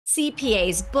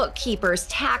CPAs, bookkeepers,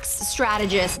 tax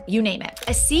strategists, you name it.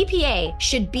 A CPA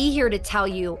should be here to tell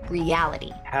you reality.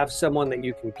 Have someone that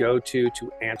you can go to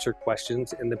answer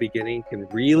questions in the beginning can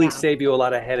really save you a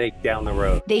lot of headache down the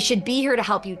road. They should be here to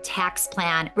help you tax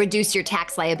plan, reduce your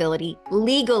tax liability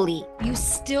legally. You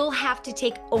still have to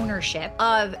take ownership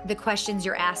of the questions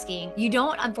you're asking. You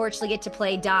don't, unfortunately, get to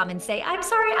play dumb and say, I'm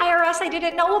sorry, IRS, I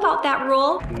didn't know about that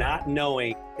rule. Not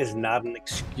knowing is not an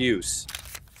excuse.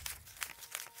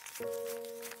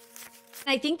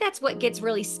 I think that's what gets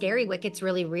really scary, what gets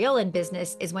really real in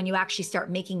business is when you actually start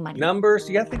making money. Numbers,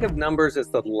 you got to think of numbers as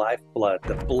the lifeblood,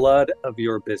 the blood of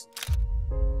your business.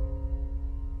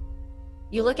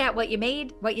 You look at what you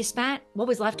made, what you spent, what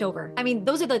was left over. I mean,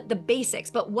 those are the basics,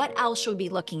 but what else should we be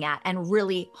looking at and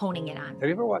really honing in on? Have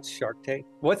you ever watched Shark Tank?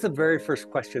 What's the very first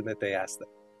question that they ask them?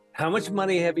 How much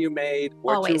money have you made?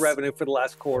 What's your revenue for the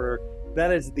last quarter?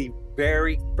 That is the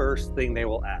very first thing they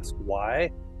will ask. Why?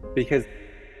 Because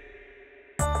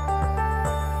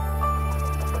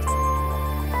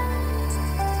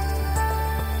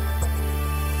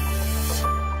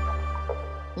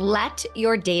let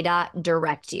your data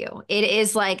direct you. It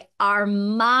is like our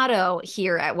motto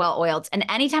here at Well Oiled. And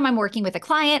anytime I'm working with a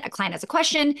client has a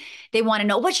question, they want to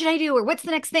know, what should I do? Or what's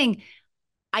the next thing?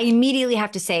 I immediately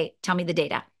have to say, tell me the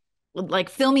data. Like,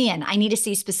 fill me in. I need to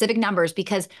see specific numbers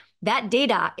because that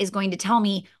data is going to tell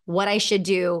me what I should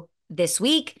do this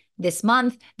week, this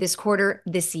month, this quarter,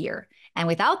 this year. And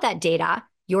without that data,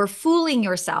 you're fooling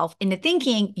yourself into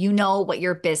thinking you know what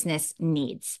your business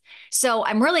needs. So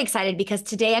I'm really excited because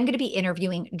today I'm going to be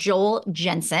interviewing Joel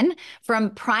Jensen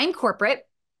from Prime Corporate.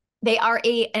 They are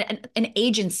an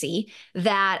agency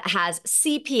that has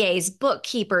CPAs,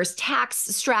 bookkeepers,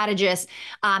 tax strategists,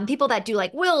 people that do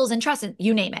like wills and trusts, and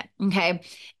you name it, okay?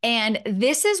 And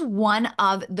this is one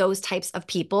of those types of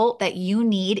people that you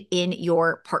need in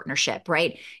your partnership,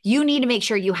 right? You need to make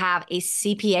sure you have a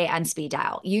CPA on speed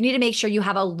dial. You need to make sure you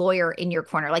have a lawyer in your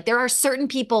corner. Like, there are certain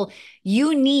people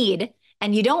you need,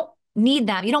 and you don't need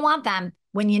them. You don't want them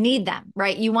when you need them,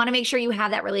 right? You want to make sure you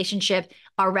have that relationship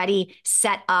already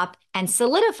set up and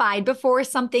solidified before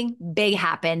something big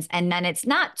happens. And then it's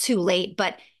not too late,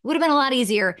 but it would have been a lot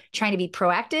easier trying to be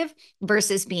proactive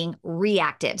versus being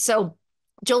reactive. So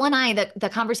Joel and I, the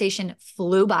conversation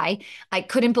flew by. I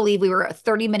couldn't believe we were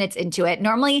 30 minutes into it.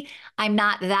 Normally, I'm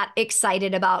not that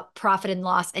excited about profit and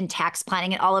loss and tax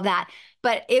planning and all of that,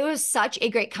 but it was such a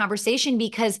great conversation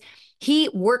because he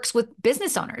works with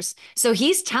business owners. So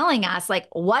he's telling us like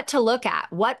what to look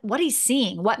at, what he's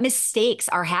seeing, what mistakes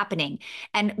are happening.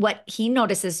 And what he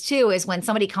notices too is when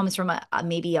somebody comes from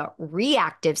maybe a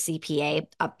reactive CPA,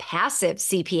 a passive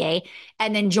CPA,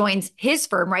 and then joins his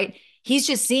firm, right? He's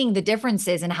just seeing the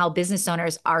differences in how business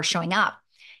owners are showing up.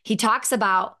 He talks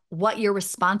about what you're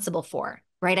responsible for,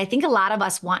 right? I think a lot of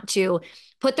us want to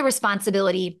put the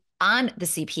responsibility on the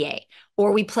CPA,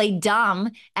 or we play dumb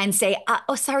and say,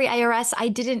 oh, sorry, IRS, I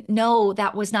didn't know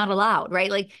that was not allowed, right?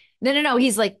 Like, no.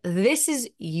 He's like, this is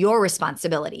your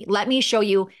responsibility. Let me show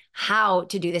you how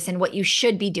to do this and what you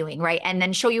should be doing, right? And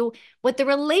then show you what the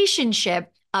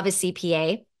relationship of a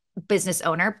CPA, business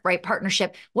owner, right?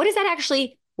 Partnership, what does that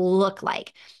actually look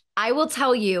like? I will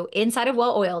tell you, inside of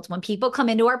Well Oiled, when people come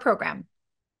into our program,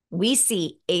 we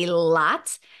see a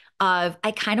lot of, I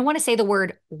kind of want to say the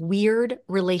word weird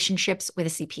relationships with a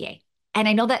CPA. And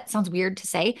I know that sounds weird to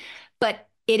say, but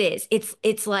it is.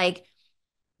 It's like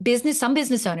some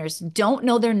business owners don't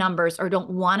know their numbers or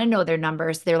don't want to know their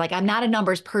numbers. They're like, I'm not a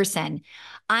numbers person.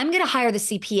 I'm going to hire the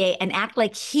CPA and act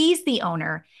like he's the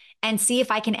owner and see if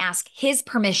I can ask his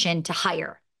permission to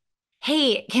hire.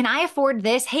 Hey, can I afford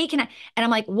this? Hey, can I? And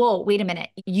I'm like, whoa, wait a minute.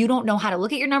 You don't know how to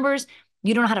look at your numbers.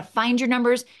 You don't know how to find your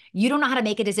numbers. You don't know how to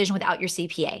make a decision without your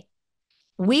CPA.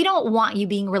 We don't want you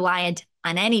being reliant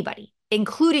on anybody,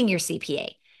 including your CPA.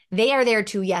 They are there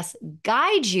to, yes,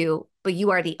 guide you, but you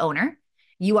are the owner.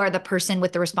 You are the person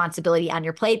with the responsibility on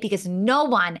your plate because no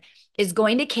one is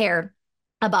going to care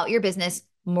about your business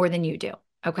more than you do.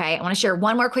 Okay. I want to share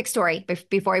one more quick story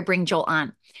before I bring Joel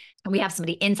on. And we have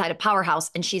somebody inside of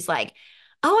Powerhouse and she's like,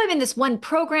 oh, I'm in this one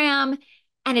program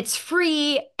and it's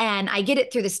free and I get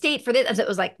it through the state for this. And it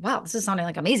was like, wow, this is sounding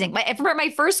like amazing.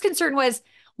 My first concern was,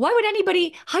 why would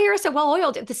anybody hire us at Well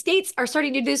Oiled if the states are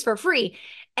starting to do this for free?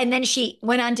 And then she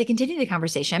went on to continue the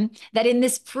conversation that in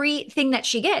this free thing that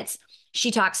she gets,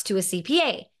 she talks to a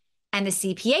CPA. And the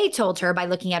CPA told her by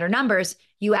looking at her numbers,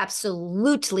 you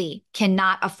absolutely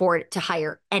cannot afford to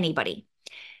hire anybody.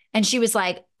 And she was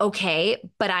like, okay,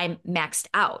 but I'm maxed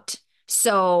out.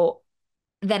 So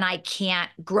then I can't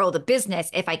grow the business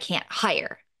if I can't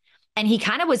hire. And he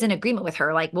kind of was in agreement with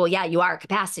her, like, well, yeah, you are at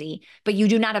capacity, but you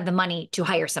do not have the money to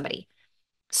hire somebody.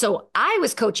 So I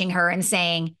was coaching her and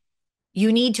saying,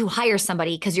 you need to hire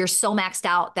somebody because you're so maxed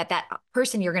out that that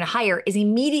person you're going to hire is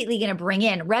immediately going to bring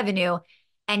in revenue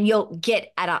and you'll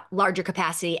get at a larger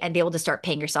capacity and be able to start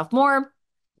paying yourself more,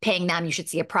 paying them, you should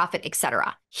see a profit,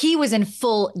 etc. He was in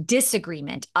full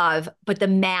disagreement of, but the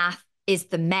math is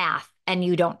the math and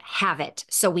you don't have it,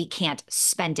 so we can't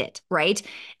spend it, right?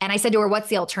 And I said to her, what's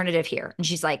the alternative here? And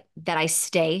she's like, that I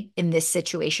stay in this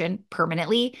situation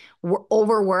permanently. We're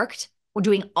overworked. We're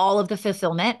doing all of the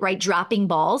fulfillment, right? Dropping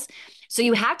balls. So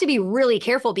you have to be really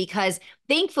careful because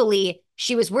thankfully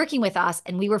she was working with us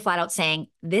and we were flat out saying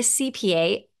this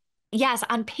CPA, yes,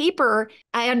 on paper,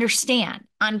 I understand.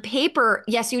 On paper,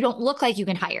 yes, you don't look like you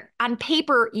can hire. On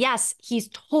paper, yes, he's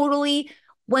totally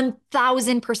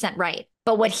 1000% right.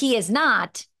 But what he is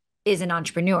not is an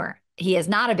entrepreneur. He is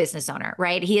not a business owner,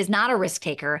 right? He is not a risk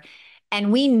taker.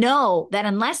 And we know that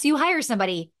unless you hire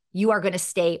somebody, you are going to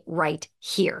stay right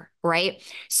here, right?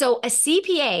 So a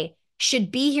CPA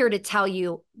should be here to tell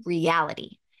you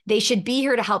reality. They should be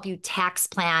here to help you tax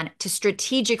plan, to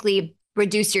strategically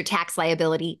reduce your tax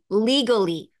liability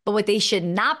legally. But what they should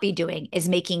not be doing is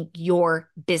making your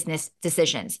business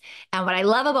decisions. And what I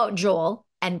love about Joel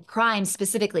and Prime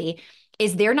specifically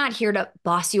is they're not here to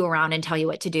boss you around and tell you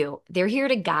what to do. They're here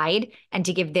to guide and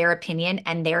to give their opinion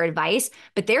and their advice,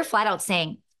 but they're flat out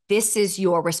saying, this is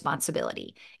your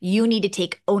responsibility. You need to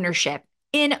take ownership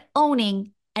in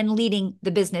owning and leading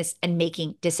the business and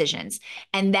making decisions.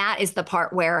 And that is the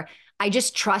part where I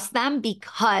just trust them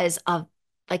because of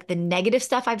like the negative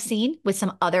stuff I've seen with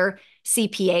some other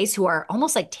CPAs who are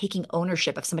almost like taking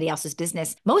ownership of somebody else's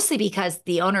business, mostly because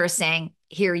the owner is saying,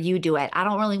 here, you do it. I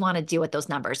don't really want to deal with those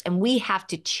numbers. And we have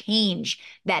to change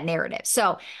that narrative.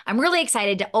 So I'm really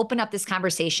excited to open up this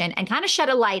conversation and kind of shed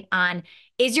a light on,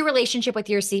 is your relationship with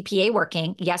your CPA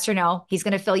working? Yes or no? He's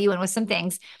going to fill you in with some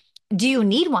things. Do you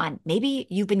need one? Maybe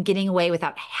you've been getting away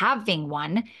without having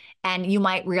one, and you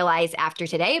might realize after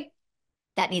today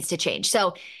that needs to change.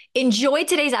 So enjoy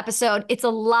today's episode. It's a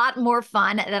lot more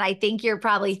fun than I think you're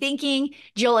probably thinking.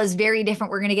 Joel is very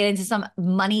different. We're going to get into some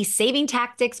money saving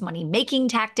tactics, money making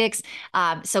tactics.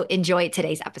 So enjoy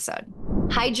today's episode.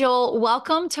 Hi, Joel.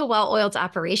 Welcome to Well-Oiled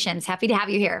Operations. Happy to have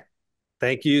you here.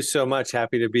 Thank you so much.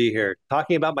 Happy to be here.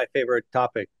 Talking about my favorite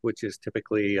topic, which is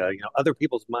typically, other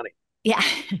people's money. Yeah,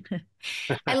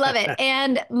 I love it.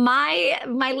 And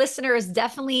my listener is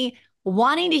definitely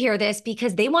wanting to hear this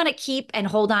because they want to keep and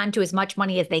hold on to as much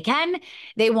money as they can.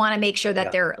 They want to make sure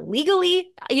that they're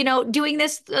legally, doing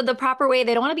this the proper way.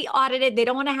 They don't want to be audited. They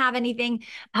don't want to have anything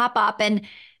pop up. And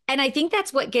I think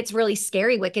that's what gets really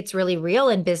scary, what gets really real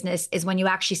in business is when you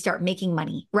actually start making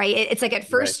money, right? It's like at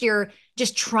first you're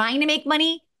just trying to make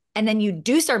money, and then you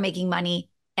do start making money,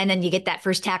 and then you get that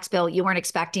first tax bill you weren't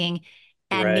expecting.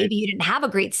 And maybe you didn't have a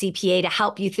great CPA to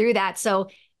help you through that. So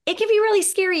it can be really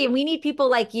scary. And we need people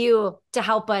like you to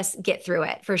help us get through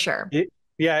it for sure.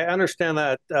 Yeah, I understand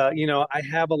that. I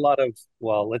have a lot of,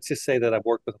 well, let's just say that I've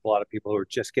worked with a lot of people who are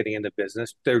just getting into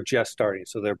business. They're just starting,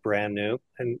 so they're brand new.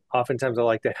 And oftentimes I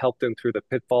like to help them through the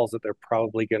pitfalls that they're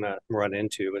probably going to run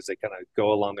into as they kind of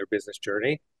go along their business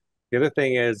journey. The other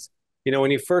thing is,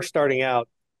 when you're first starting out,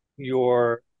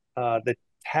 the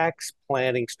tax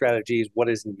planning strategies, what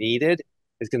is needed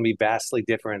is going to be vastly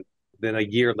different than a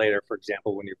year later, for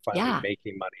example, when you're finally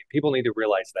making money. People need to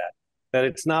realize that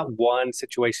it's not one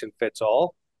situation fits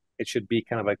all. It should be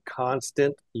kind of a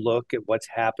constant look at what's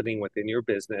happening within your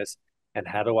business and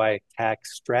how do I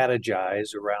tax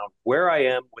strategize around where I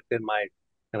am within my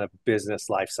kind of business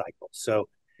life cycle. So,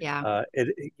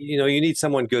 you need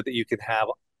someone good that you can have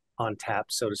on tap,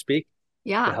 so to speak,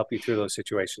 to help you through those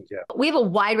situations. Yeah. We have a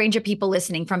wide range of people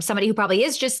listening, from somebody who probably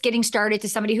is just getting started to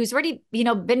somebody who's already,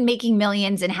 been making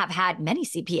millions and have had many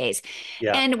CPAs.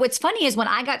 Yeah. And what's funny is when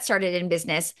I got started in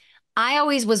business, I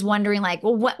always was wondering like,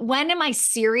 well, when am I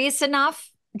serious enough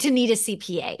to need a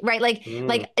CPA, right? Like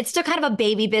it's still kind of a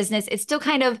baby business. It's still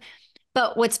kind of,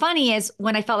 but what's funny is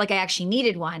when I felt like I actually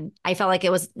needed one, I felt like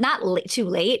it was not too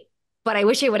late, but I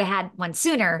wish I would have had one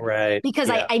sooner. Right. Because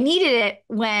I needed it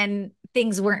when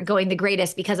things weren't going the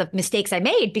greatest because of mistakes I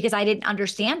made because I didn't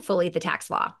understand fully the tax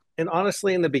law. And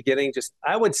honestly, in the beginning,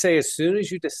 I would say as soon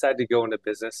as you decide to go into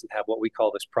business and have what we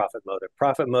call this profit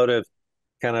motive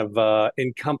kind of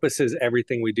encompasses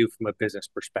everything we do from a business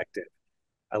perspective.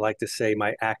 I like to say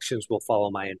my actions will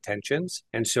follow my intentions.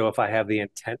 And so if I have the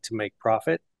intent to make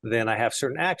profit, then I have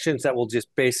certain actions that will just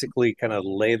basically kind of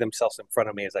lay themselves in front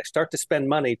of me as I start to spend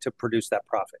money to produce that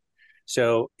profit.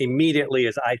 So immediately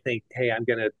as I think, hey,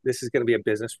 this is going to be a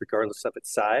business regardless of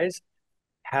its size,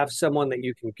 have someone that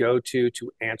you can go to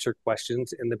answer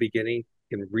questions in the beginning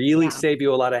can really save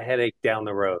you a lot of headache down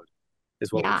the road.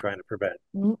 is what we're Yeah. trying to prevent.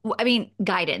 I mean,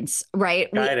 guidance, right?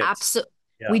 We Guidance. absolutely,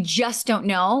 Yeah. we just don't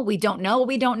know. We don't know what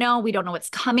we don't know. We don't know what's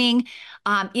coming.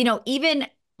 Even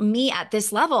me at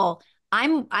this level,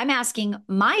 I'm asking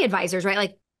my advisors, right?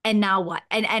 Like, and now what?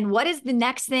 And what is the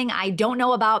next thing I don't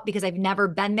know about because I've never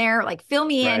been there? Like, fill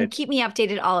me in, Right. keep me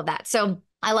updated, all of that. So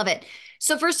I love it.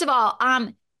 So first of all,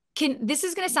 can this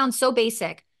is going to sound so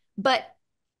basic, but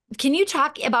can you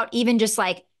talk about even just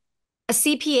like a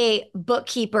CPA,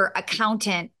 bookkeeper,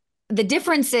 accountant, the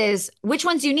difference is which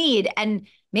ones you need. And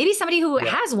maybe somebody who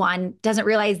Yeah. has one doesn't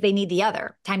realize they need the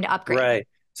other. Time to upgrade. Right.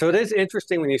 So it is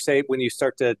interesting when you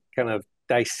start to kind of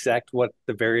dissect what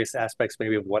the various aspects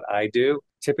maybe of what I do.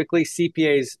 Typically,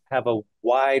 CPAs have a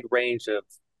wide range of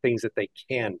things that they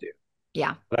can do.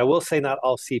 Yeah. But I will say not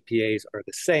all CPAs are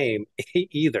the same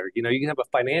either. You can have a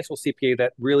financial CPA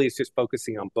that really is just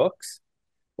focusing on books,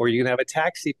 or you can have a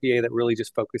tax CPA that really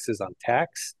just focuses on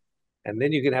tax. And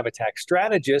then you can have a tax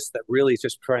strategist that really is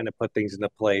just trying to put things into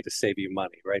play to save you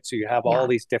money, right? So you have all Yeah.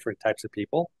 these different types of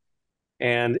people.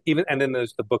 And then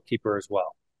there's the bookkeeper as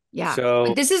well. Yeah.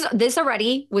 But So this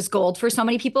already was gold for so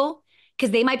many people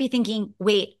because they might be thinking,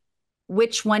 wait,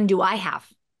 which one do I have?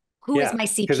 Who is yeah, my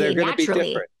because they're CPA going to be naturally?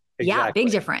 different. Yeah, big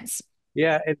Exactly. difference.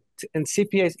 Yeah, and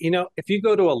CPAs, if you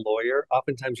go to a lawyer,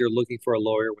 oftentimes you're looking for a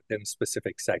lawyer within a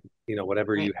specific segment,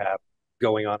 whatever you Right. have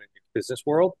going on in your business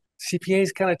world.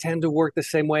 CPAs kind of tend to work the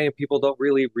same way, and people don't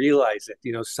really realize it.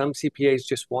 Some CPAs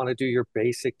just want to do your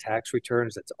basic tax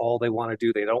returns. That's all they want to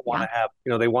do. They don't want Yeah. to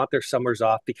have, they want their summers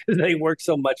off because they work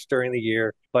so much during the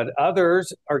year. But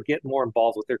others are getting more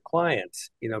involved with their clients,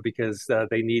 because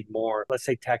they need more, let's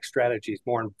say, tax strategies,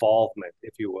 more involvement,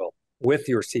 if you will, with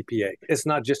your CPA. It's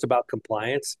not just about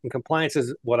compliance. And compliance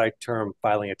is what I term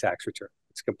filing a tax return.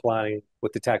 It's complying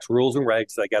with the tax rules and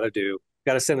regs that I got to do.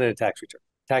 Got to send in a tax return.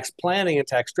 Tax planning and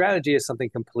tax strategy is something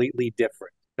completely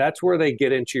different. That's where they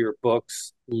get into your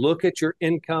books, look at your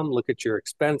income, look at your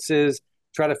expenses,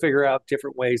 try to figure out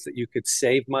different ways that you could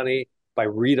save money by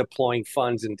redeploying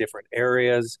funds in different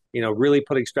areas, really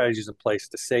putting strategies in place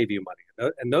to save you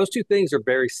money. And those two things are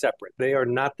very separate. They are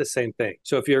not the same thing.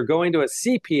 So if you're going to a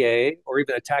CPA or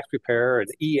even a tax preparer, an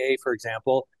EA, for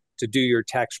example, to do your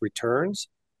tax returns,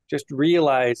 just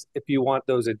realize if you want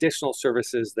those additional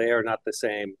services, they are not the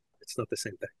same. It's not the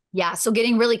same thing. Yeah. So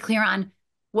getting really clear on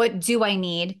what do I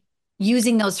need,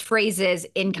 using those phrases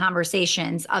in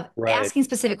conversations of Right. asking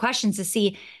specific questions to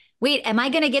see, wait, am I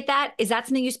going to get that? Is that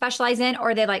something you specialize in?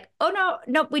 Or are they like, oh, no,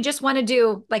 no, we just want to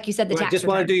do, like you said, the I tax just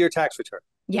want to do return. your tax return.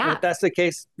 And if Yeah. that's the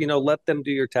case, let them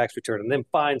do your tax return and then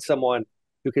find someone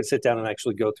who can sit down and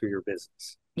actually go through your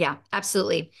business. Yeah,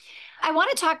 absolutely. I want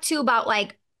to talk too about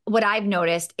like what I've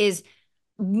noticed is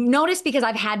noticed because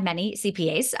I've had many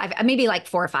CPAs. I've maybe like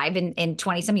 4 or 5 in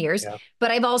 20 some years, Yeah. but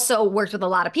I've also worked with a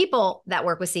lot of people that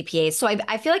work with CPAs. So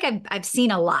I feel like I've seen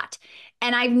a lot.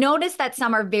 And I've noticed that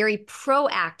some are very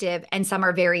proactive and some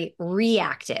are very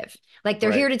reactive. Like they're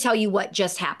Right. here to tell you what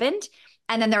just happened.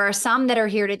 And then there are some that are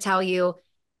here to tell you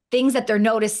things that they're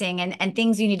noticing and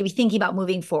things you need to be thinking about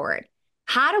moving forward.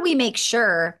 How do we make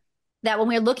sure that when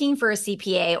we're looking for a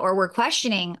CPA or we're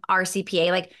questioning our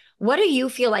CPA, like what do you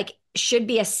feel like should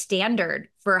be a standard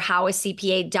for how a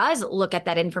CPA does look at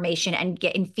that information and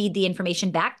get and feed the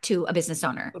information back to a business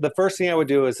owner? The first thing I would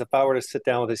do is if I were to sit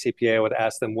down with a CPA, I would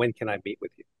ask them, when can I meet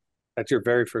with you? That's your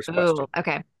very first question. Oh,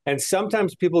 okay. And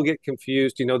sometimes people get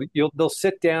confused. They'll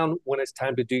sit down when it's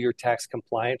time to do your tax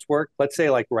compliance work. Let's say,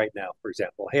 like right now, for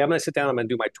example, hey, I'm going to sit down. I'm going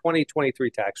to do my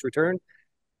 2023 tax return,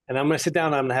 and I'm going to sit down.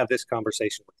 And I'm going to have this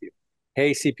conversation with you.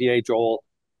 Hey, CPA Joel,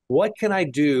 what can I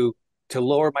do to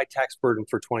lower my tax burden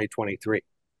for 2023?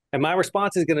 And my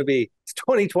response is going to be, it's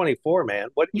 2024, man.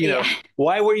 Yeah.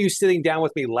 Why were you sitting down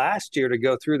with me last year to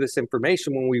go through this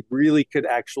information when we really could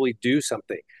actually do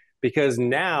something? Because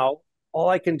now all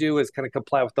I can do is kind of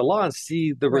comply with the law and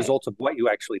see the Right. results of what you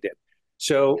actually did.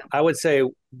 So I would say,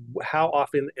 how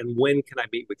often and when can I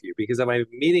meet with you? Because if I'm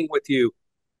meeting with you,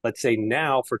 let's say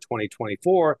now for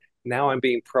 2024, now I'm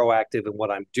being proactive in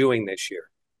what I'm doing this year.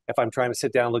 If I'm trying to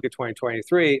sit down and look at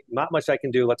 2023, not much I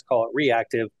can do. Let's call it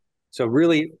reactive. So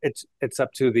really, it's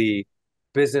up to the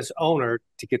business owner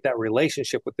to get that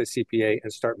relationship with the CPA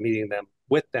and start meeting them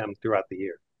with them throughout the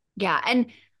year. Yeah. And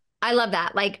I love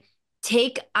that. Like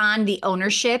take on the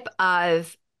ownership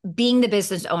of being the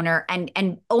business owner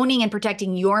and owning and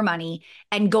protecting your money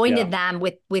and going to Yeah. them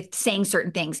with saying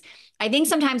certain things. I think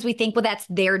sometimes we think, well, that's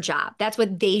their job. That's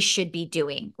what they should be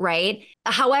doing, right?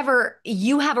 However,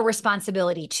 you have a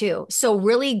responsibility too. So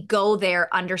really go there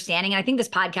understanding. And I think this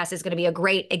podcast is going to be a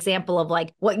great example of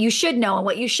like what you should know and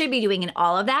what you should be doing and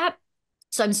all of that.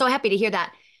 So I'm so happy to hear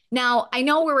that. Now, I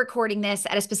know we're recording this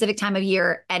at a specific time of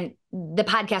year and the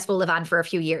podcast will live on for a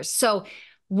few years. So,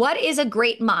 what is a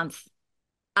great month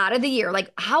out of the year?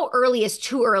 Like, how early is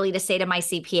too early to say to my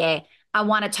CPA, I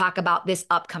want to talk about this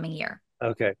upcoming year?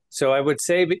 Okay. So I would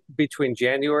say between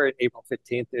January and April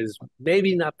 15th is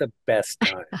maybe not the best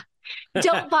time.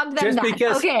 Don't bug them Just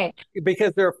then. Okay.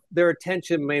 because their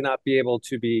attention may not be able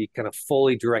to be kind of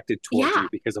fully directed towards Yeah. you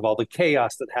because of all the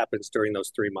chaos that happens during those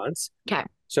 3 months. Okay.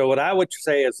 So what I would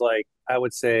say is like I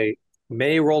would say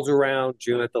May rolls around,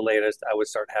 June at the latest, I would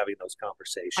start having those I love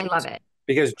conversations it.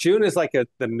 because June is like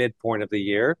the midpoint of the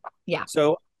year. Yeah.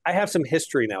 So I have some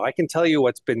history now. I can tell you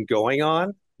what's been going on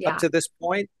up Yeah. to this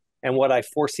point and what I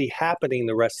foresee happening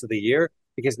the rest of the year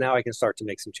because now I can start to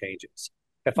make some changes.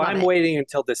 If Love I'm it. waiting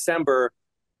until December,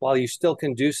 while you still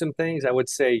can do some things, I would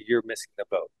say you're missing the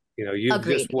boat. You've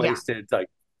just Agreed. Yeah. wasted like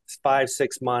 5,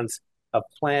 6 months of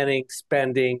planning,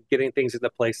 spending, getting things into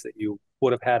place that you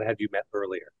would have had you met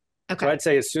earlier. So Okay. I'd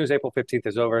say as soon as April 15th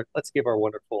is over, let's give our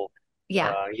wonderful, Yeah.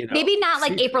 uh, you know, Maybe not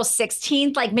like see, April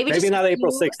 16th, like maybe maybe just a not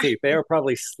April few. 16th. They are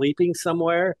probably sleeping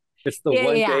somewhere. It's the Yeah.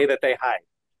 one Yeah. day that they hide.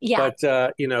 Yeah.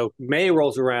 But May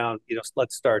rolls around,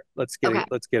 let's start, Okay.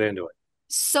 let's get into it.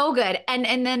 So good.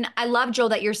 And then I love, Joel,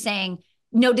 that you're saying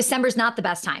no, December's not the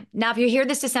best time. Now, if you hear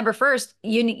this December 1st,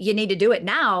 you need to do it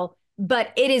now,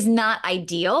 but it is not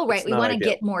ideal, right? It's We not want to ideal.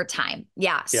 get more time.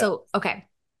 Yeah. Yeah. So, okay.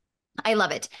 I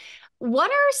love it. What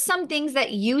are some things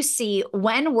that you see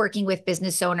when working with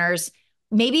business owners?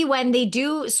 Maybe when they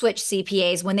do switch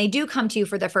CPAs, when they do come to you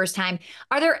for the first time,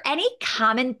 are there any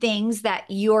common things that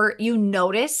you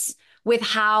notice with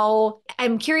how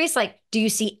I'm curious, like, do you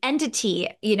see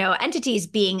entities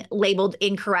being labeled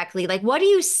incorrectly? Like, what do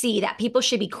you see that people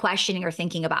should be questioning or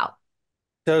thinking about?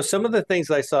 So some of the things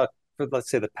I saw for, let's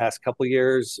say, the past couple of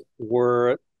years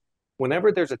were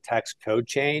whenever there's a tax code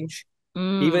change,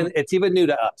 Mm, it's even new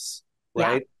to us, yeah,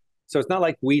 right? So it's not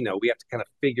like we know. We have to kind of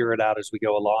figure it out as we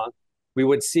go along. We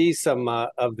would see some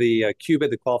of the QBID,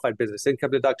 the qualified business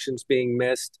income deductions being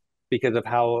missed because of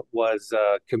how it was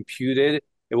computed.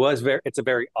 It's a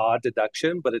very odd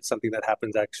deduction, but it's something that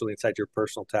happens actually inside your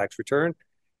personal tax return.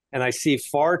 And I see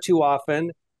far too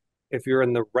often if you're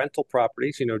in the rental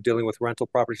properties, dealing with rental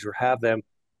properties or have them,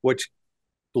 which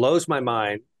blows my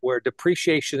mind, where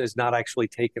depreciation is not actually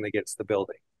taken against the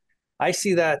building. I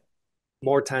see that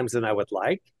more times than I would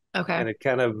like, okay, and it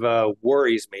kind of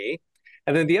worries me.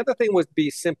 And then the other thing would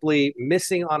be simply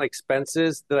missing on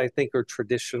expenses that I think are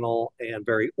traditional and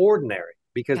very ordinary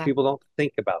because okay, people don't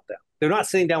think about them. They're not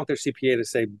sitting down with their CPA to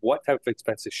say, what type of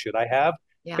expenses should I have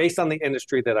yeah, based on the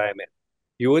industry that I am in?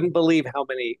 You wouldn't believe how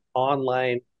many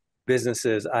online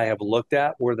businesses I have looked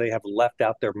at where they have left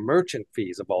out their merchant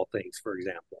fees of all things, for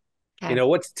example. okay.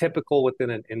 What's typical within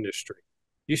an industry?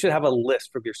 You should have a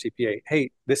list from your CPA.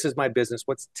 Hey, this is my business.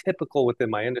 What's typical within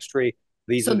my industry?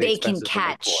 These So are the they can expenses to look for.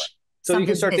 catch So you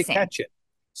can something's start to missing. catch it.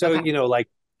 So, Okay, like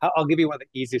I'll give you one of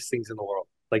the easiest things in the world.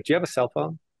 Like, do you have a cell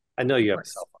phone? I know of you have a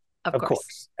course, cell phone. of Of course.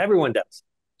 course. Everyone does.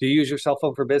 Do you use your cell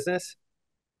phone for business?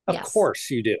 Of Yes. course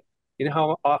you do. You know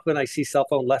how often I see cell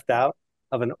phone left out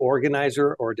of an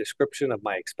organizer or a description of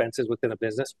my expenses within a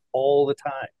business all the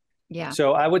time. Yeah.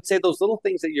 So I would say those little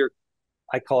things that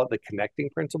I call it the connecting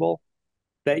principle,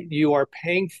 that you are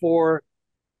paying for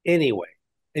anyway.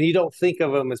 And you don't think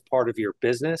of them as part of your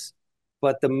business.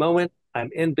 But the moment I'm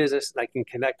in business and I can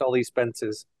connect all these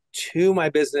expenses to my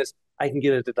business, I can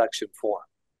get a deduction for them.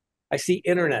 I see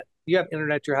internet. You have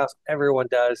internet at your house. Everyone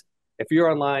does. If you're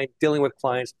online, dealing with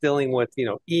clients, dealing with,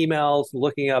 emails,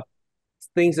 looking up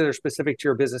things that are specific to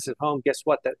your business at home, guess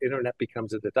what? That internet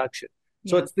becomes a deduction.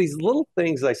 So Yeah. it's these little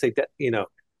things that I say,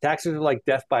 taxes are like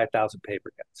death by a thousand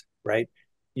paper cuts, right?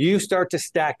 You start to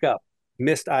stack up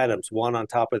missed items one on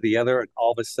top of the other, and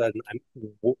all of a sudden I'm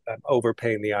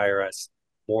overpaying the IRS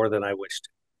more than I wished.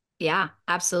 Yeah,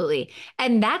 absolutely.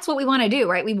 And that's what we want to do,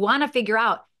 right? We want to figure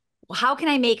out how can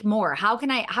I make more? How can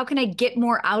I get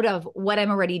more out of what I'm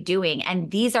already doing?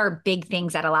 And these are big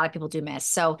things that a lot of people do miss.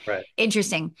 So Right.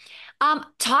 interesting.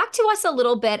 Talk to us a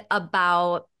little bit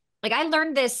about like I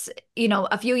learned this,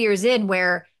 a few years in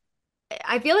where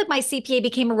I feel like my CPA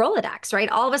became a Rolodex, right?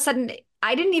 All of a sudden,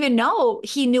 I didn't even know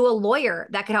he knew a lawyer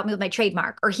that could help me with my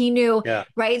trademark, or he knew, Yeah.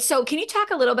 right? So can you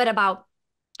talk a little bit about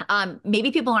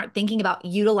maybe people aren't thinking about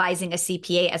utilizing a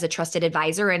CPA as a trusted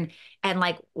advisor and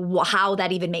like how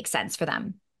that even makes sense for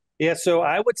them. Yeah. So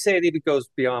I would say it even goes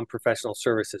beyond professional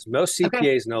services. Most Okay.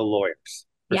 CPAs know lawyers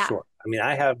for Yeah. sure. I mean,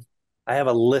 I have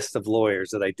a list of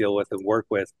lawyers that I deal with and work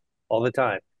with all the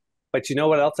time. But you know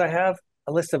what else I have?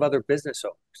 A list of other business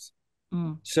owners.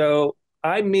 Mm, So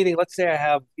I'm meeting, let's say I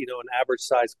have, an average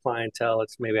size clientele.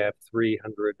 It's maybe I have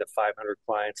 300 to 500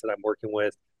 clients that I'm working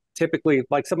with. typically,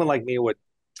 like someone like me would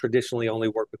traditionally only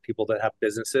work with people that have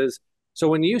businesses. So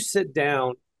when you sit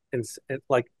down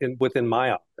within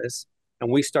my office and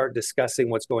we start discussing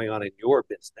what's going on in your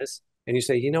business, and you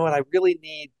say, you know what, I really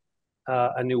need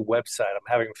a new website. I'm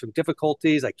having some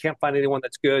difficulties. I can't find anyone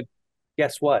that's good.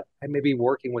 Guess what? I may be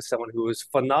working with someone who is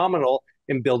phenomenal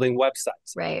in building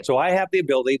websites. Right. So I have the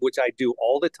ability, which I do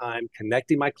all the time,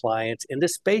 connecting my clients into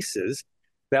spaces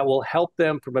that will help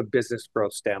them from a business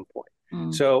growth standpoint.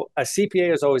 Mm. So a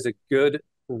CPA is always a good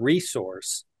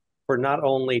resource for not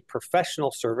only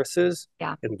professional services,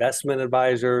 Yeah. investment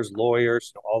advisors,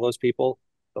 lawyers, all those people,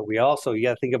 but we also, you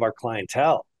got to think of our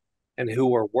clientele and who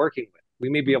we're working with. We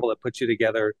may be Mm. able to put you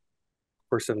together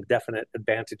for some definite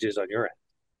advantages on your end.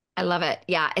 I love it.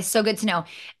 Yeah, it's so good to know.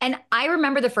 And I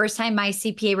remember the first time my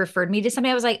CPA referred me to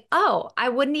somebody, I was like, oh, I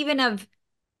wouldn't even have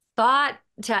thought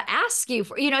to ask you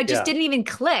for, it just Yeah, didn't even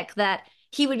click that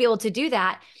he would be able to do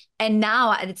that. And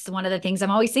now it's one of the things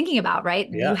I'm always thinking about, right?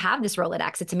 You yeah, have this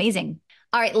Rolodex. It's amazing.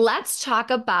 All right, let's talk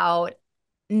about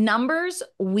numbers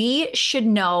we should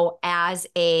know as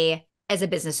a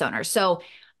business owner. So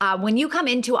when you come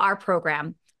into our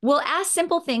program, we'll ask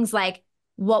simple things like,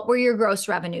 what were your gross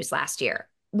revenues last year?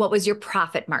 What was your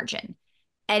profit margin?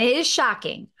 And it is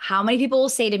shocking how many people will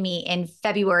say to me in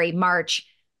February, March,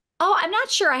 oh, I'm not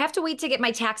sure. I have to wait to get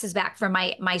my taxes back from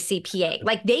my CPA.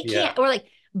 Like they yeah, can't, or like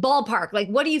ballpark, like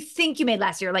what do you think you made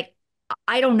last year? Like,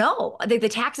 I don't know. The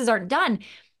taxes aren't done.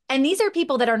 And these are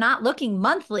people that are not looking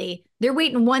monthly. They're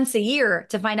waiting once a year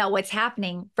to find out what's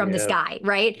happening from this yeah. guy,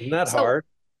 right? Isn't that So hard?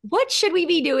 what should we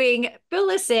be doing? Fill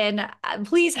us in.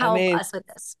 Please I help mean, us with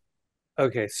this.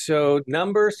 okay, so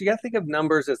numbers, you got to think of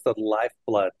numbers as the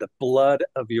lifeblood, the blood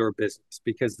of your business,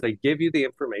 because they give you the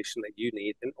information that you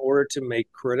need in order to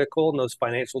make critical and those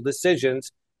financial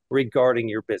decisions regarding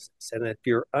your business. And if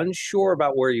you're unsure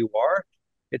about where you are,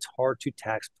 it's hard to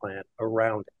tax plan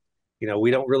around it.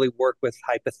 We don't really work with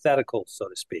hypotheticals, so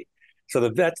to speak. So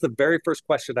that's the very first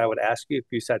question I would ask you if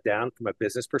you sat down from a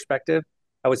business perspective.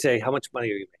 I would say, how much money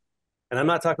are you making? And I'm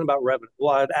not talking about revenue.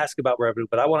 Well, I'd ask about revenue,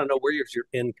 but I want to know where's your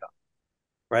income,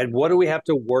 right? What do we have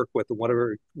to work with? And what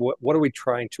are we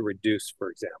trying to reduce, for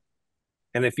example?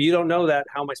 And if you don't know that,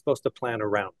 how am I supposed to plan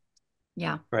around it,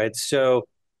 Yeah. right? So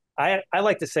I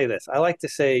like to say this. I like to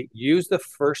say use the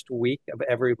first week of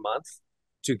every month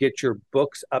to get your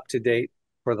books up to date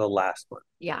for the last month.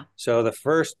 Yeah. So the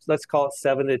first, let's call it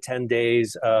 7 to 10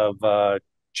 days of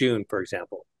June, for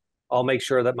example. I'll make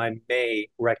sure that my May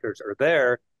records are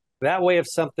there. That way, if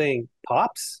something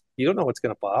pops, you don't know what's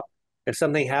going to pop. If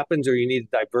something happens or you need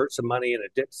to divert some money in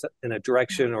a Yeah.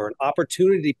 direction or an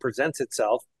opportunity presents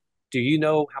itself, do you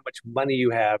know how much money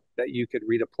you have that you could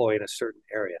redeploy in a certain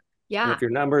area? And if Yeah. your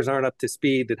numbers aren't up to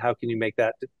speed, then how can you make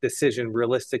that decision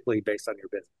realistically based on your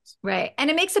business? Right. And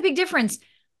it makes a big difference.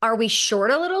 Are we short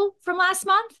a little from last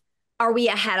month? Are we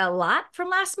ahead a lot from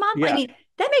last month? I Yeah, mean,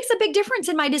 that makes a big difference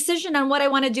in my decision on what I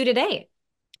want to do today.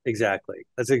 exactly.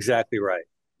 That's exactly right.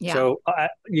 Yeah. So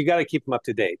you got to keep them up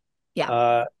to date. Yeah.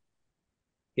 Uh,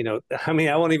 I mean,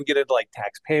 I won't even get into like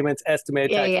tax payments,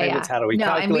 estimated Yeah. tax Yeah. payments. Yeah. How do we No,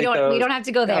 and we calculate don't we those? don't have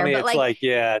to go I there, mean, but it's like like,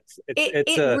 yeah, it's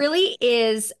it a, really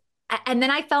is. And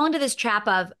then I fell into this trap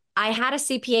of I had a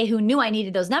CPA who knew I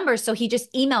needed those numbers. So he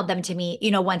just emailed them to me,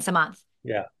 once a month.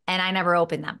 yeah, And I never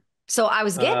opened them. So I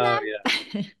was getting yeah,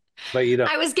 them. but you don't.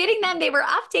 I was getting them. They were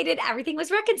updated. Everything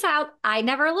was reconciled. I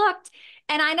never looked.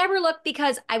 And I never looked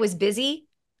because I was busy.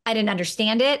 I didn't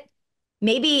understand it.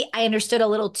 Maybe I understood a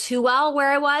little too well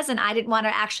where I was and I didn't want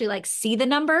to actually like see the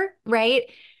number, right?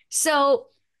 So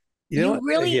You know you what? Yeah,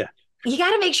 really you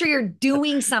got to make sure you're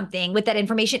doing something with that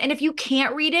information. And if you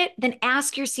can't read it, then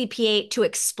ask your CPA to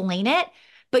explain it.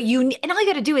 But and all you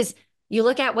got to do is you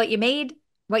look at what you made,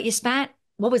 what you spent,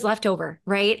 what was left over,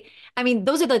 right? I mean,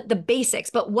 those are the basics,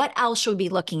 but what else should we be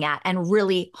looking at and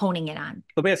really honing in on?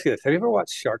 let me ask you this: have you ever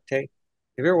watched Shark Tank?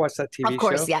 Have you ever watched that Of TV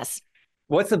course, show? yes.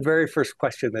 What's the very first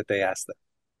question that they ask them?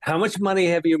 How much money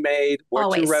have you made?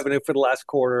 What's your Always. revenue for the last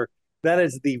quarter? That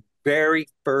is the very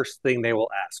first thing they will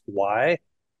ask. Why?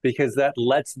 Because that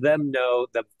lets them know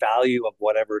the value of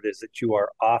whatever it is that you are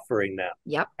offering them.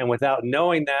 Yep. And without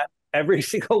knowing that, every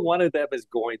single one of them is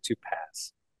going to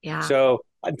pass. Yeah. So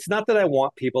it's not that I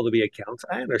want people to be accountants.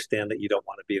 I understand that you don't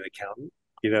want to be an accountant,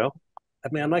 you know? I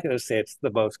mean, I'm not going to say it's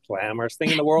the most glamorous thing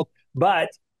in the world, but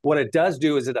what it does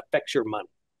do is it affects your money.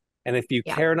 And if you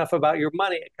Yeah. care enough about your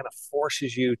money, it kind of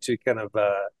forces you to kind of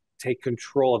take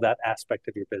control of that aspect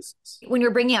of your business. When you're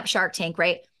bringing up Shark Tank,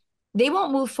 right? They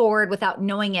won't move forward without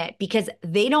knowing it because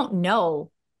they don't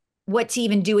know what to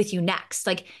even do with you next.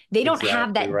 Like they don't have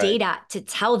Exactly that right. data to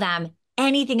tell them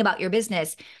anything about your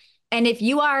business. And if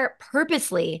you are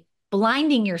purposely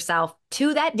blinding yourself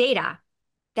to that data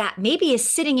that maybe is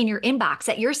sitting in your inbox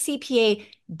that your CPA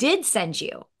did send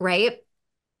you, right?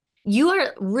 You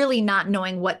are really not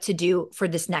knowing what to do for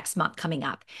this next month coming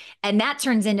up. And that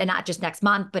turns into not just next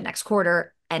month, but next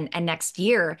quarter and next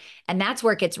year. And that's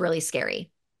where it gets really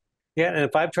scary. Yeah, and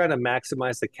if I'm trying to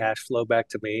maximize the cash flow back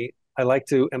to me, I like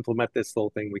to implement this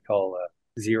little thing we call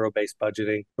zero-based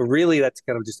budgeting. But really, that's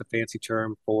kind of just a fancy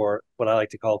term for what I like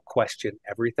to call question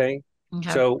everything.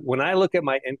 Okay. So when I look at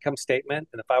my income statement,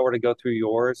 and if I were to go through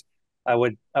yours, I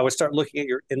would start looking at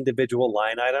your individual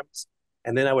line items,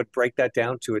 and then I would break that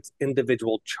down to its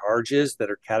individual charges that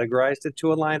are categorized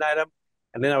into a line item.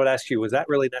 And then I would ask you, was that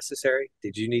really necessary?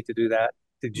 Did you need to do that?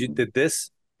 Did this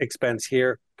expense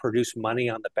here produce money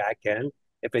on the back end?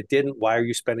 If it didn't, why are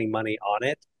you spending money on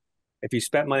it? If you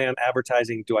spent money on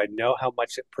advertising, do I know how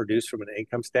much it produced from an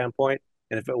income standpoint?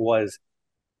 And if it was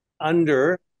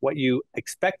under what you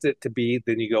expect it to be,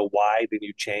 then you go, why? Then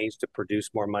you change to produce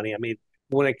more money. I mean,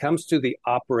 when it comes to the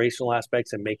operational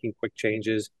aspects and making quick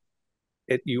changes,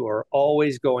 you are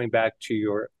always going back to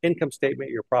your income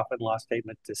statement, your profit and loss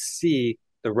statement to see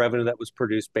the revenue that was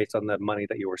produced based on the money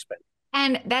that you were spending.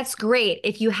 And that's great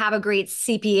if you have a great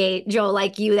CPA, Joe,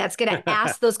 like you, that's going to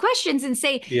ask those questions and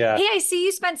say, Yeah, hey, I see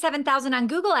you spent 7,000 on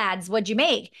Google ads. What'd you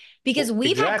make? Because well,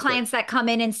 we've had exactly. clients that come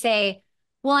in and say,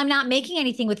 well, I'm not making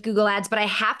anything with Google ads, but I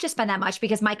have to spend that much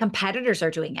because my competitors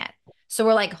are doing it. So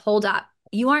we're like, hold up.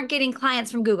 You aren't getting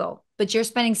clients from Google, but you're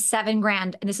spending 7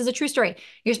 grand. And this is a true story.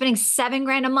 You're spending 7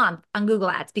 grand a month on Google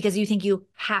ads because you think you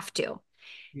have to.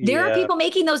 There are Yeah. people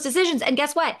making those decisions. And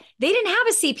guess what? They didn't have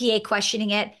a CPA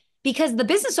questioning it because the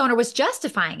business owner was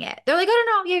justifying it. They're like, oh,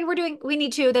 no, no, yeah, we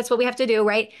need to. That's what we have to do.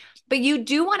 Right. But you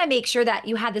do want to make sure that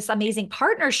you have this amazing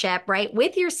partnership, right,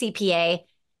 with your CPA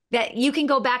that you can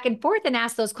go back and forth and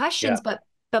ask those Yeah. questions, but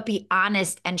be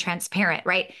honest and transparent,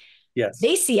 right? Yes.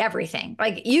 They see everything.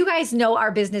 Like you guys know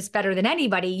our business better than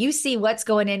anybody. You see what's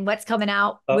going in, what's coming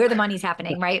out, Oh, where the money's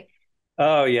happening, right?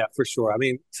 oh yeah, for sure. I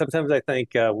mean, sometimes I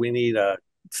think we need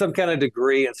some kind of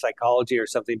degree in psychology or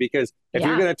something because if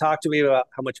you're Yeah. going to talk to me about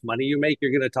how much money you make,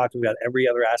 you're going to talk to me about every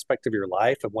other aspect of your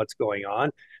life and what's going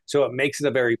on. So it makes it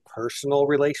a very personal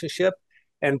relationship.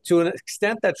 And to an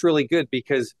extent, that's really good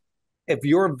because if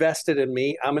you're vested in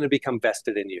me, I'm going to become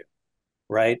vested in you,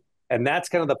 right? And that's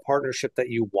kind of the partnership that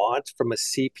you want from a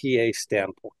CPA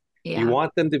standpoint. You Yeah.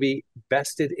 want them to be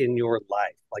vested in your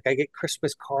life. Like I get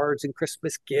Christmas cards and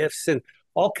Christmas gifts and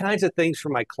all kinds of things for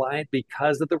my client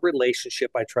because of the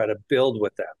relationship I try to build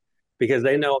with them. Because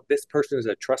they know this person is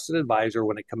a trusted advisor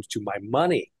when it comes to my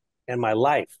money and my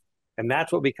life. And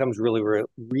that's what becomes really,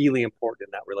 really important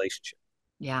in that relationship.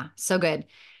 Yeah. So good.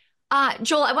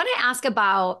 Joel, I want to ask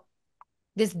about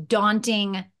this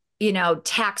daunting,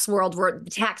 tax world where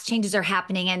the tax changes are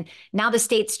happening and now the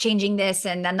state's changing this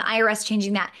and then the IRS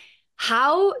changing that.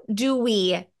 How do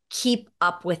we keep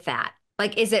up with that?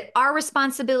 Like, is it our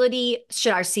responsibility?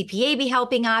 Should our CPA be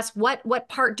helping us? What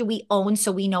part do we own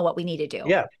so we know what we need to do?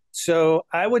 Yeah. So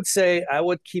I would say I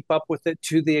would keep up with it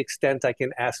to the extent I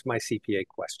can ask my CPA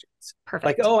questions. Like,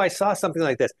 Perfect. oh, I saw something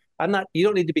like this. You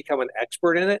don't need to become an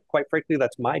expert in it. Quite frankly,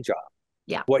 that's my job.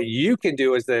 Yeah. What you can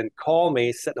do is then call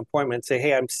me, set an appointment, and say,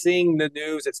 hey, I'm seeing the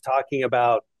news. It's talking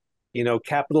about,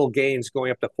 capital gains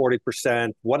going up to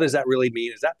 40%. What does that really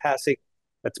mean? Is that passing?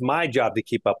 That's my job to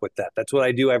keep up with that. That's what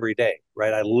I do every day,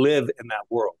 right? I live in that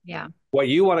world. Yeah. What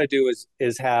you want to do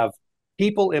is have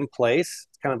people in place,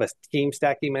 kind of a team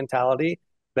stacking mentality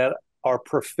that are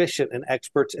proficient and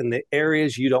experts in the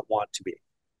areas you don't want to be.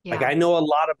 Like Yeah. I know a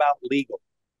lot about legal.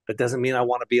 That doesn't mean I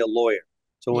want to be a lawyer.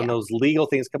 So when Yeah. those legal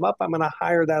things come up, I'm going to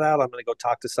hire that out. I'm going to go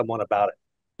talk to someone about it,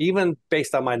 even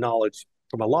based on my knowledge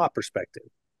from a law perspective,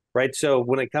 right? So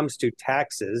when it comes to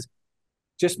taxes,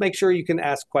 just make sure you can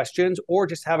ask questions or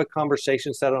just have a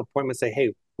conversation, set an appointment, say,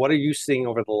 hey, what are you seeing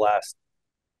over the last,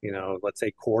 let's say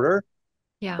quarter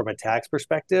Yeah. from a tax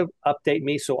perspective? Update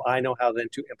me so I know how then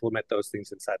to implement those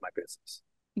things inside my business.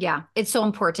 Yeah. It's so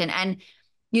important. And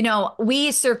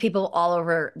we serve people all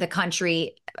over the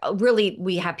country. Really,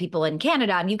 we have people in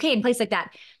Canada and UK and places like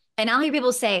that. And I'll hear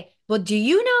people say, well, do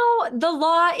you know the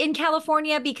law in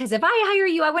California? Because if I hire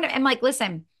you, I wouldn't. I'm like,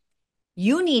 listen,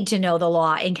 you need to know the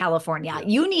law in California. Yeah,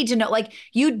 You need to know, like,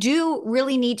 you do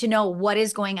really need to know what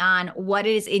is going on, what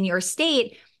is in your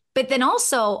state. But then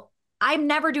also, I'm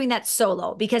never doing that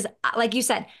solo because, like you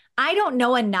said, I don't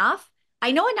know enough.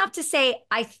 I know enough to say,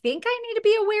 I think I need to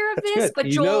be aware of that's this. good. But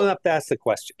You know Joel, enough to ask the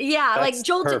question. yeah, like That's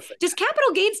Joel, perfect. does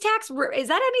capital gains tax, is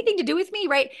that anything to do with me?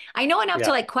 Right. I know enough to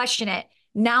Yeah, like question it.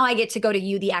 Now I get to go to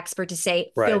you, the expert, to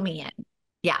say, fill right. me in.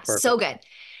 Yeah, so Perfect. good.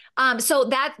 So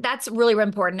that's really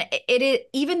important. It is,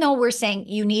 even though we're saying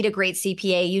you need a great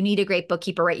CPA, you need a great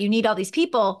bookkeeper, right? You need all these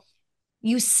people,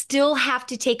 you still have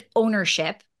to take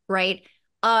ownership, right?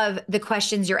 Of the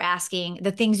questions you're asking,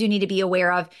 the things you need to be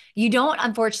aware of. You don't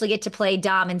unfortunately get to play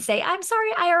dumb and say, I'm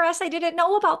sorry, IRS, I didn't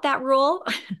know about that rule.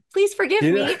 Please forgive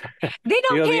You know, me. They you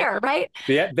don't know care, right?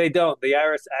 they don't. The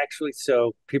IRS actually,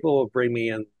 so people will bring me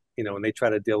in, when they try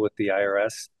to deal with the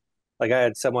IRS. Like I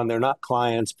had someone, they're not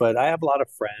clients, but I have a lot of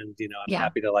friends, I'm Yeah.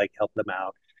 happy to like help them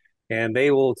out. And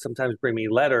they will sometimes bring me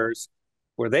letters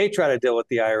where they try to deal with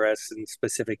the IRS and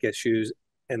specific issues.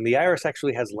 And the IRS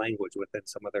actually has language within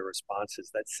some of their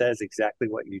responses that says exactly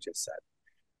what you just said,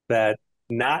 that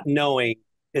not knowing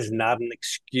is not an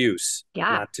excuse Yeah.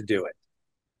 not to do it.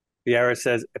 The IRS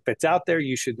says if it's out there,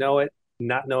 you should know it.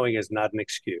 Not knowing is not an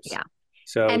excuse. Yeah.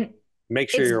 So And make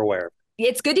sure it's you're aware.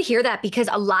 it's good to hear that because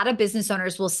a lot of business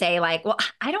owners will say like, well,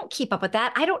 I don't keep up with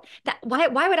that. I don't that why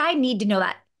would I need to know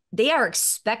that? They are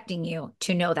expecting you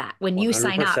to know that when you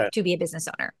sign up 100%. to be a business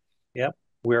owner. Yep.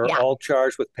 We're Yeah. all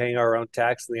charged with paying our own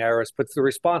tax, and the IRS puts the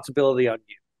responsibility on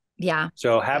you. Yeah.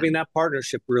 So Yeah. having that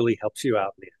partnership really helps you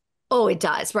out in the end. Oh, it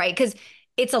does, right? Because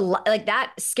it's a lot like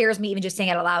that scares me even just saying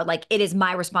it out loud. Like it is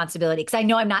my responsibility because I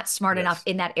know I'm not smart enough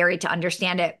Yes. in that area to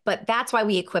understand it. But that's why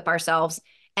we equip ourselves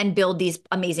and build these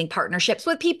amazing partnerships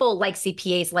with people like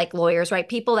CPAs, like lawyers, right?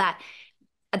 People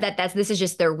that's this is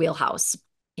just their wheelhouse.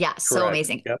 Yeah, so Correct.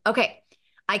 amazing. Yep. Okay.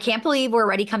 I can't believe we're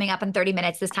already coming up in 30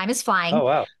 minutes. This time is Oh, flying.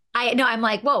 wow. I know I'm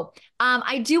like, whoa.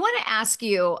 I do want to ask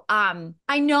you,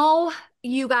 I know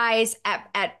you guys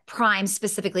at Prime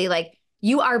specifically, like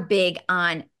you are big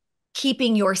on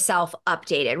keeping yourself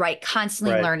updated, right?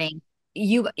 Constantly Right. learning.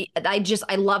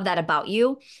 I love that about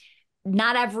you.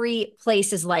 Not every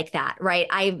place is like that, right?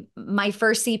 My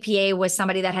first CPA was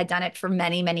somebody that had done it for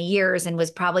many, many years and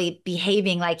was probably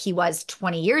behaving like he was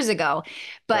 20 years ago.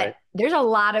 But Right. there's a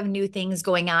lot of new things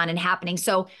going on and happening.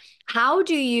 So,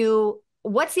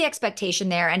 what's the expectation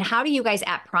there? And how do you guys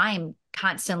at Prime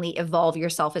constantly evolve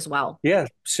yourself as well? Yeah.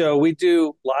 So we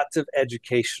do lots of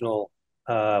educational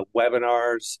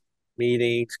webinars,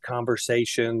 meetings,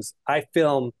 conversations. I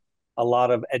film a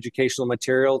lot of educational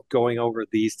material going over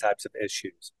these types of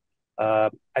issues.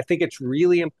 I think it's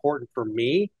really important for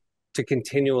me to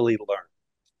continually learn.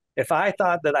 If I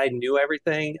thought that I knew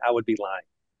everything, I would be lying.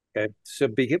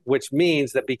 Okay. Which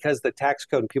means that because the tax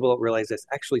code and people don't realize this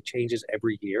actually changes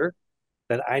every year,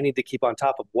 that I need to keep on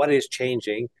top of what is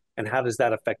changing and how does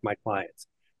that affect my clients.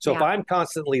 So if Yeah. I'm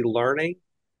constantly learning,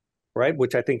 right,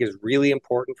 which I think is really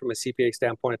important from a CPA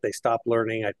standpoint, if they stop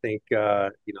learning, I think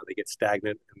they get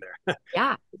stagnant and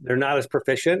Yeah. they're not as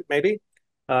proficient, maybe.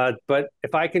 But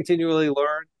if I continually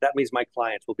learn, that means my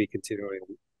clients will be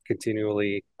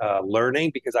continually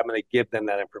learning because I'm going to give them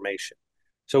that information.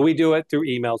 So we do it through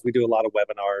emails. We do a lot of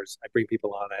webinars. I bring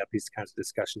people on. I have these kinds of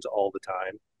discussions all the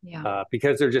time Yeah.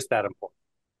 because they're just that important.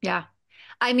 Yeah.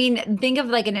 I mean, think of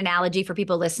like an analogy for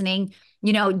people listening.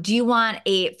 Do you want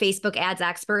a Facebook ads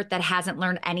expert that hasn't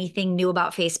learned anything new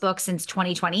about Facebook since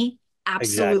 2020?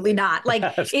 Absolutely Exactly. not. Like,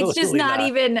 it's just Absolutely not not.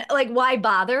 even like, why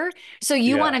bother? So,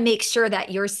 you Yeah. want to make sure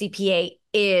that your CPA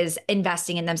is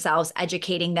investing in themselves,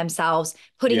 educating themselves,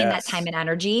 putting in that time Yes. and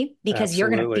energy because you're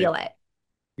going to Absolutely. feel it.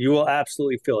 You will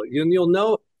absolutely feel it. You'll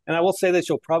know, and I will say this,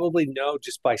 you'll probably know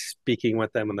just by speaking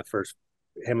with them in the first,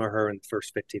 him or her in the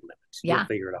first 15 minutes. You'll Yeah.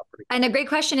 figure it out pretty And a great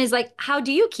question is like, how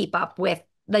do you keep up with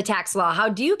the tax law? How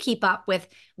do you keep up with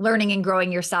learning and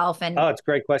growing yourself? And Oh, it's a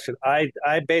great question. I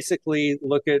basically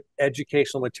look at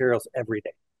educational materials every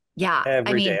day. yeah, I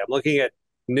Every day. mean, I'm looking at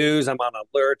news, I'm on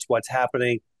alerts, what's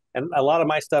happening. And a lot of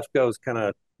my stuff goes kind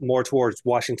of more towards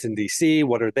Washington, D.C.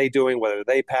 What are they doing? What are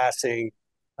they passing?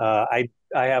 I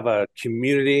have a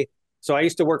community. So I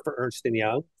used to work for Ernst and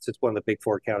Young. So it's one of the big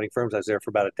four accounting firms. I was there for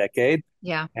about a decade.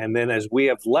 yeah, And then as we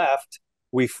have left,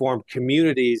 we formed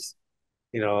communities,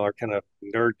 our kind of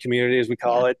nerd community, as we yeah,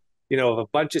 call it, of a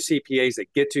bunch of CPAs that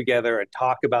get together and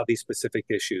talk about these specific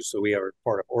issues. So we are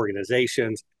part of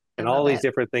organizations I and all love these it.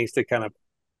 different things to kind of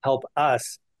help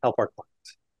us help our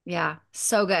clients. Yeah,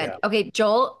 so good. Yeah. Okay,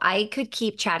 Joel, I could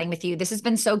keep chatting with you. This has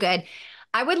been so good.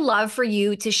 I would love for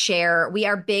you to share. We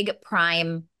are big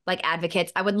Prime like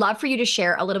advocates. I would love for you to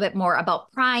share a little bit more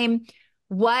about Prime,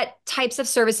 what types of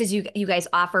services you guys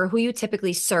offer, who you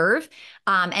typically serve,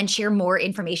 and share more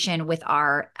information with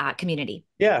our community.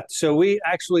 Yeah. So we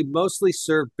actually mostly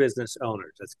serve business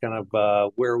owners. That's kind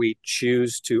of where we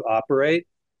choose to operate.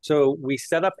 So we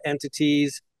set up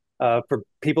entities for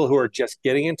people who are just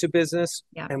getting into business,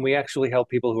 Yeah, and we actually help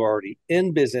people who are already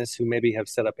in business who maybe have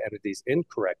set up entities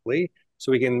incorrectly.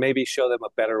 So we can maybe show them a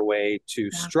better way to yeah,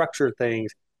 structure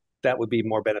things that would be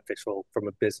more beneficial from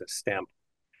a business standpoint.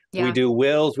 We Yeah. do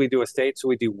wills, we do estates, so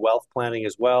we do wealth planning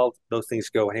as well. Those things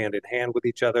go hand in hand with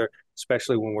each other,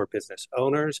 especially when we're business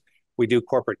owners. We do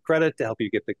corporate credit to help you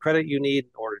get the credit you need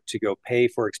in order to go pay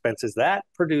for expenses that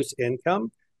produce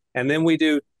income. And then we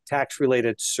do tax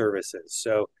related services.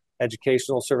 So,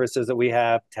 educational services that we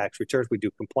have, tax returns, we do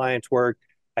compliance work.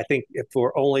 I think if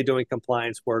we're only doing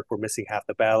compliance work, we're missing half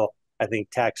the battle. I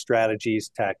think tax strategies,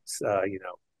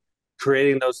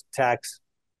 creating those tax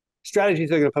strategies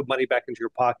that are going to put money back into your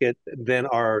pocket then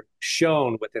are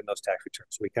shown within those tax returns.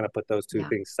 So we kind of put those two Yeah.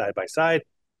 things side by side,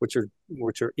 which are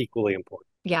equally important.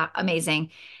 Yeah,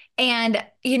 amazing. And,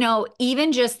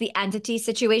 even just the entity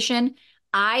situation,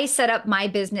 I set up my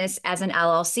business as an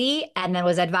LLC and then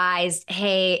was advised,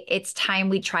 hey, it's time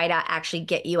we try to actually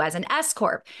get you as an S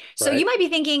Corp. So you Right? might be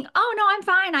thinking, oh, no, I'm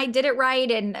fine. I did it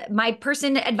right. And my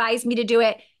person advised me to do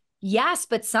it. Yes,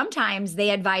 but sometimes they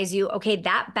advise you, okay,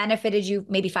 that benefited you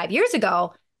maybe 5 years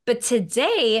ago, but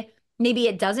today, maybe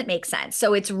it doesn't make sense.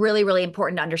 So it's really, really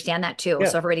important to understand that too. Yeah.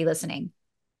 So everybody listening.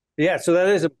 Yeah. So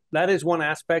that is one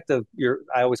aspect of your,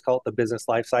 I always call it the business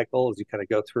life cycle as you kind of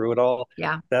go through it all.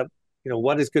 Yeah. That,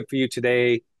 what is good for you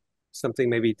today, something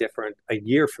maybe different a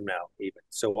year from now, even.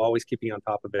 So always keeping on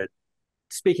top of it,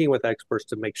 speaking with experts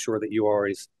to make sure that you are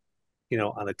always,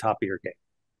 on the top of your game.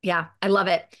 Yeah, I love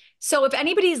it. So if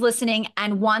anybody's listening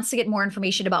and wants to get more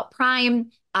information about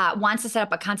Prime, wants to set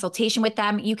up a consultation with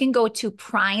them, you can go to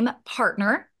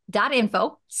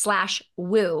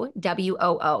primepartner.info/woo,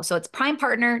 WOO. So it's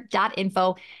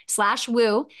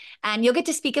primepartner.info/woo. And you'll get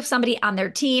to speak with somebody on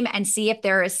their team and see if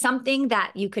there is something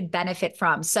that you could benefit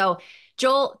from. So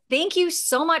Joel, thank you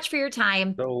so much for your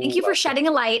time. Thank So you for welcome. shedding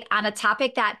a light on a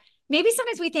topic that maybe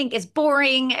sometimes we think is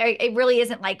boring. It really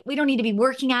isn't, like, we don't need to be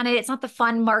working on it. It's not the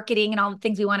fun marketing and all the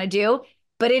things we want to do,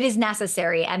 but it is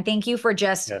necessary. And thank you for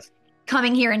just Yes.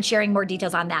 coming here and sharing more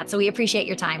details on that. So we appreciate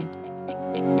your time.